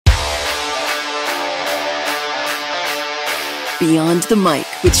Beyond the Mic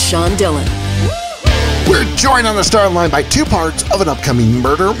with Sean Dillon. We're joined on the Starline by two parts of an upcoming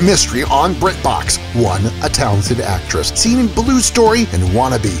murder mystery on BritBox. One, a talented actress, seen in Blue Story and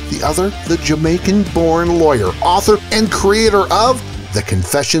Wannabe. The other, the Jamaican-born lawyer, author, and creator of The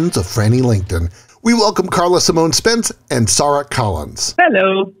Confessions of Frannie Langton. We welcome Karla-Simone Spence and Sara Collins.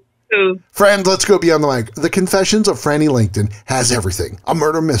 Hello. Friends, let's go beyond the mic. The Confessions of Frannie Langton has everything. A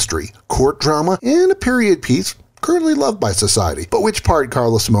murder mystery, court drama, and a period piece currently loved by society. But which part,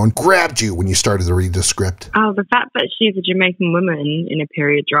 Karla-Simone, grabbed you when you started to read the script? Oh, the fact that she's a Jamaican woman in a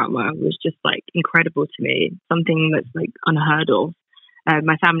period drama was just incredible to me. Something that's unheard of.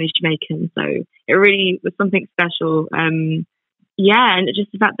 My family's Jamaican, so it really was something special. And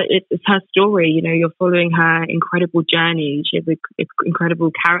just the fact that it's her story. You know, you're following her incredible journey. She has an incredible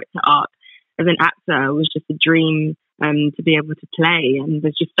character arc. As an actor, it was just a dream to be able to play, and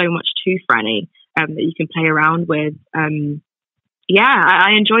there's just so much to Frannie that you can play around with. I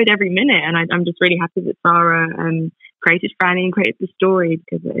enjoyed every minute, and I'm just really happy that Sara created Frannie and created the story,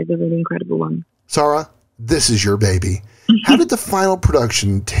 because it is a really incredible one. Sara, this is your baby. How did the final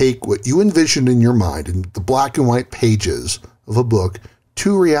production take what you envisioned in your mind in the black and white pages of a book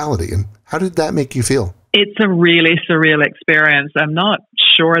to reality, and how did that make you feel? It's a really surreal experience. I'm not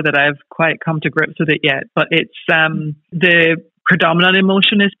sure that I've quite come to grips with it yet, but it's the predominant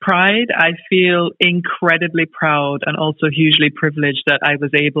emotion is pride. I feel incredibly proud and also hugely privileged that I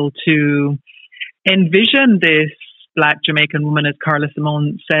was able to envision this Black Jamaican woman, as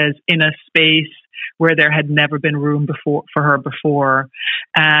Karla-Simone says, in a space where there had never been room for her before,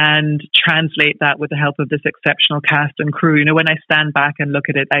 and translate that with the help of this exceptional cast and crew. You know, when I stand back and look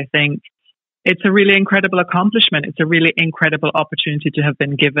at it, I think it's a really incredible accomplishment. It's a really incredible opportunity to have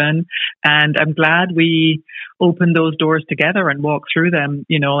been given. And I'm glad we opened those doors together and walked through them.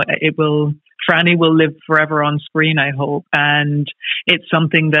 You know, Frannie will live forever on screen, I hope. And it's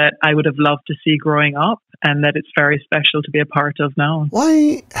something that I would have loved to see growing up, and that it's very special to be a part of now.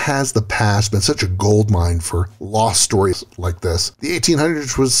 Why has the past been such a goldmine for lost stories like this? The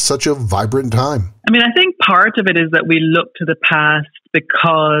 1800s was such a vibrant time. I mean, I think part of it is that we look to the past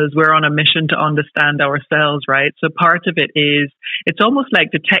because we're on a mission to understand ourselves, right? So part of it is, it's almost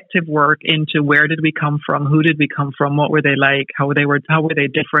like detective work into where did we come from, who did we come from, what were they like, how were they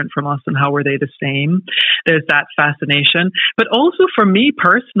different from us, and how were they the same? There's that fascination. But also for me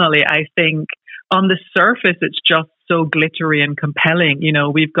personally, I think on the surface, it's just so glittery and compelling. You know,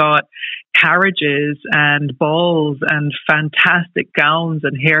 we've got carriages and balls and fantastic gowns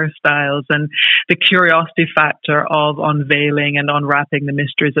and hairstyles, and the curiosity factor of unveiling and unwrapping the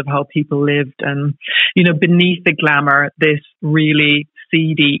mysteries of how people lived. And, you know, beneath the glamour, this really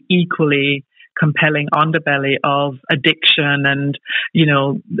seedy, equally compelling underbelly of addiction and, you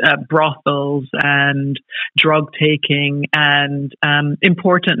know, brothels and drug taking and,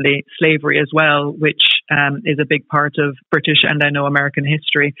 importantly, slavery as well, which is a big part of British and I know American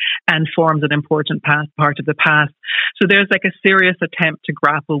history and forms an important part of the past. So there's a serious attempt to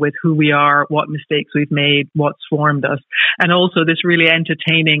grapple with who we are, what mistakes we've made, what's formed us, and also this really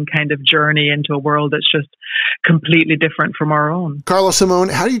entertaining kind of journey into a world that's just completely different from our own. Karla-Simone,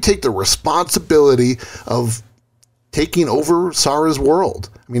 how do you take the responsibility of taking over Sara's world?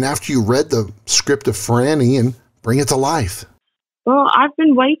 I mean, after you read the script of Frannie and bring it to life. Well, I've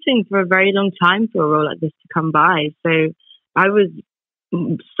been waiting for a very long time for a role like this to come by. So I was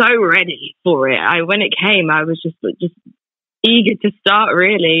so ready for it. When it came, I was just eager to start,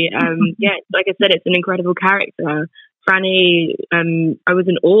 really. Like I said, it's an incredible character. Frannie, I was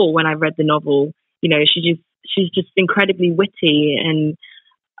in awe when I read the novel. You know, she's just incredibly witty, and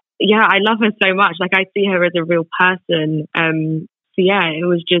I love her so much. I see her as a real person. It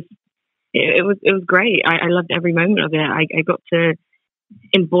was just, it was great. I loved every moment of it. I got to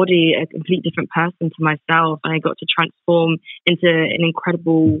embody a complete different person to myself, and I got to transform into an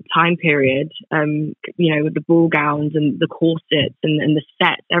incredible time period. With the ball gowns and the corsets and the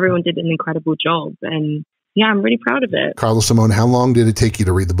sets, everyone did an incredible job, and I'm really proud of it. Karla-Simone, how long did it take you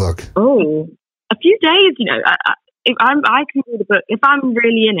to read the book? Oh, a few days. You know, I can read a book if I'm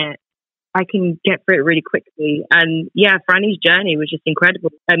really in it. I can get through it really quickly. And Frannie's journey was just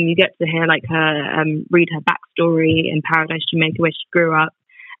incredible. You get to hear her read her backstory in Paradise, Jamaica, where she grew up.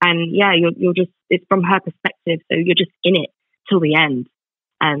 And you're just, it's from her perspective. So you're just in it till the end.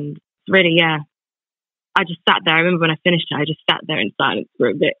 And it's really, I just sat there. I remember when I finished it, I just sat there in silence for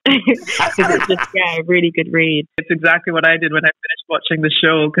a bit. Because it's just, a really good read. It's exactly what I did when I finished watching the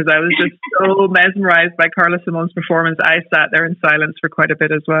show, because I was just so mesmerized by Karla-Simone's performance. I sat there in silence for quite a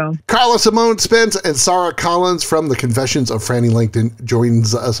bit as well. Karla-Simone Spence and Sara Collins from the Confessions of Frannie Langton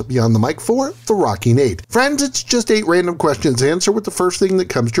joins us beyond the mic for the Rocking 8. Friends, it's just 8 random questions. Answer with the first thing that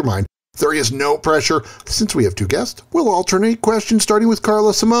comes to your mind. There is no pressure. Since we have 2 guests, we'll alternate questions, starting with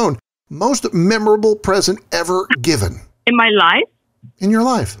Karla-Simone. Most memorable present ever given? In my life? In your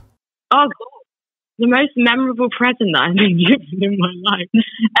life. Oh, God. The most memorable present that I've been given in my life.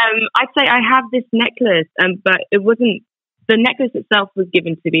 I'd say I have this necklace, but it wasn't, the necklace itself was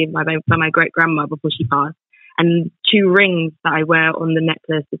given to me by my great-grandma before she passed. And 2 rings that I wear on the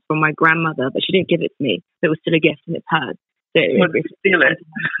necklace is from my grandmother, but she didn't give it to me. It was still a gift and it's hers. So steal it.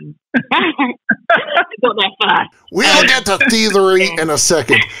 Got there first. We'll get to thievery in a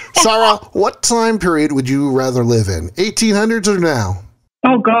second. Sara, what time period would you rather live in? 1800s or now?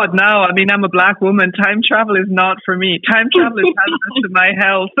 Oh, God, no. I mean, I'm a Black woman. Time travel is not for me. Time travel is hazardous to my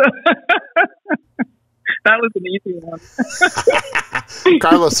health. That was an easy one.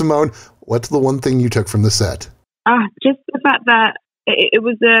 Karla-Simone, what's the one thing you took from the set? Just the fact that it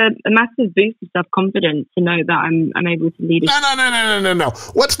was a massive boost of self-confidence to know that I'm able to lead a No.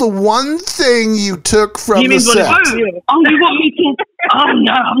 What's the one thing you took from the set? Oh, you want me to? Oh,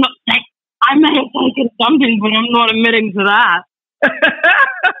 no, I'm not saying. I may have taken something, but I'm not admitting to that.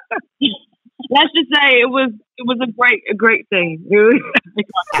 Let's just say it was a great thing.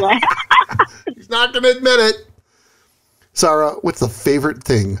 He's not going to admit it. Sara, what's the favorite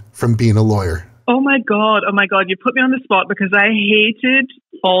thing from being a lawyer? Oh my God. You put me on the spot because I hated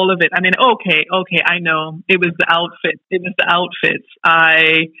all of it. I mean, okay, I know. It was the outfits.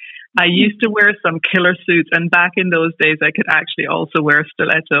 I used to wear some killer suits, and back in those days, I could actually also wear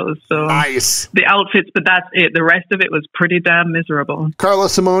stilettos. So nice. The outfits, but that's it. The rest of it was pretty damn miserable.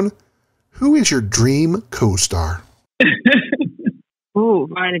 Karla-Simone, who is your dream co-star? Oh,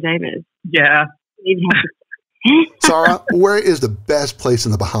 Viola Davis. Yeah. Sara, where is the best place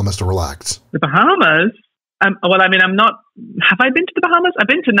in the Bahamas to relax? The Bahamas? Well, I mean, have I been to the Bahamas? I've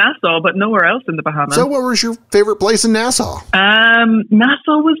been to Nassau, but nowhere else in the Bahamas. So what was your favorite place in Nassau?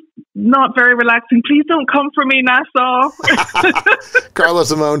 Nassau was not very relaxing. Please don't come for me, Nassau.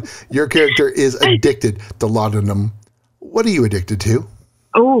 Karla-Simone, your character is addicted to laudanum. What are you addicted to?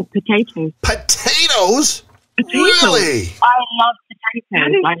 Oh, potatoes. Potatoes? Really? I love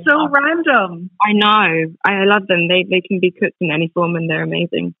potatoes. That is so random. I know. I love them. They can be cooked in any form and they're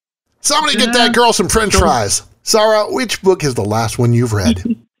amazing. Somebody get that girl some French fries. Sara, which book is the last one you've read?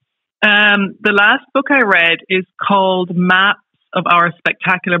 The last book I read is called Maps of Our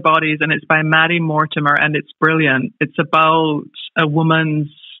Spectacular Bodies, and it's by Maddie Mortimer, and it's brilliant. It's about a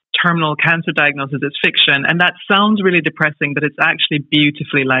woman's terminal cancer diagnosis. It's fiction, and that sounds really depressing, but it's actually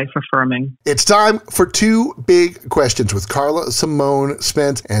beautifully life-affirming. It's time for 2 big questions with Karla-Simone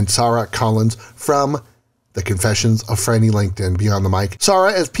Spence and Sara Collins from the Confessions of Frannie Langton beyond the mic.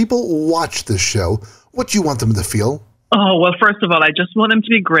 Sara, as people watch this show, what do you want them to feel? Oh, well, first of all, I just want them to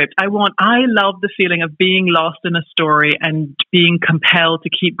be gripped. I love the feeling of being lost in a story and being compelled to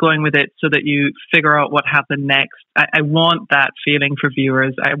keep going with it so that you figure out what happened next. I want that feeling for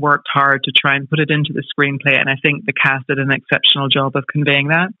viewers. I worked hard to try and put it into the screenplay, and I think the cast did an exceptional job of conveying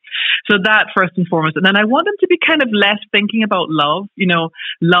that. So that first and foremost. And then I want them to be kind of left thinking about love,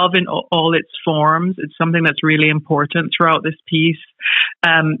 love in all its forms. It's something that's really important throughout this piece.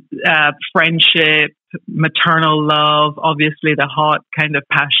 Friendship, maternal love, obviously the hot kind of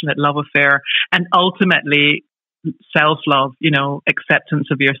passionate love affair, and ultimately self-love, acceptance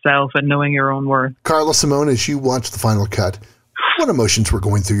of yourself and knowing your own worth. Karla-Simone, as you watched the final cut, what emotions were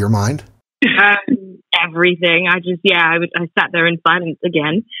going through your mind? Everything. I sat there in silence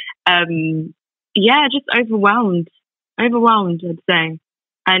again. Just overwhelmed, I'd say.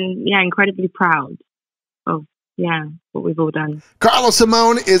 And incredibly proud of what we've all done.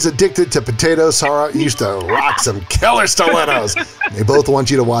 Karla-Simone is addicted to potatoes. Sara used to rock some killer stilettos. They both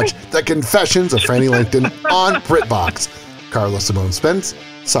want you to watch The Confessions of Frannie Langton on BritBox. Karla-Simone Spence,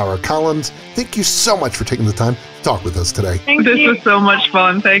 Sara Collins, thank you so much for taking the time to talk with us today. This was so much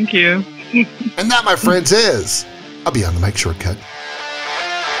fun. Thank you. And that, my friends, is a Beyond the Mic shortcut.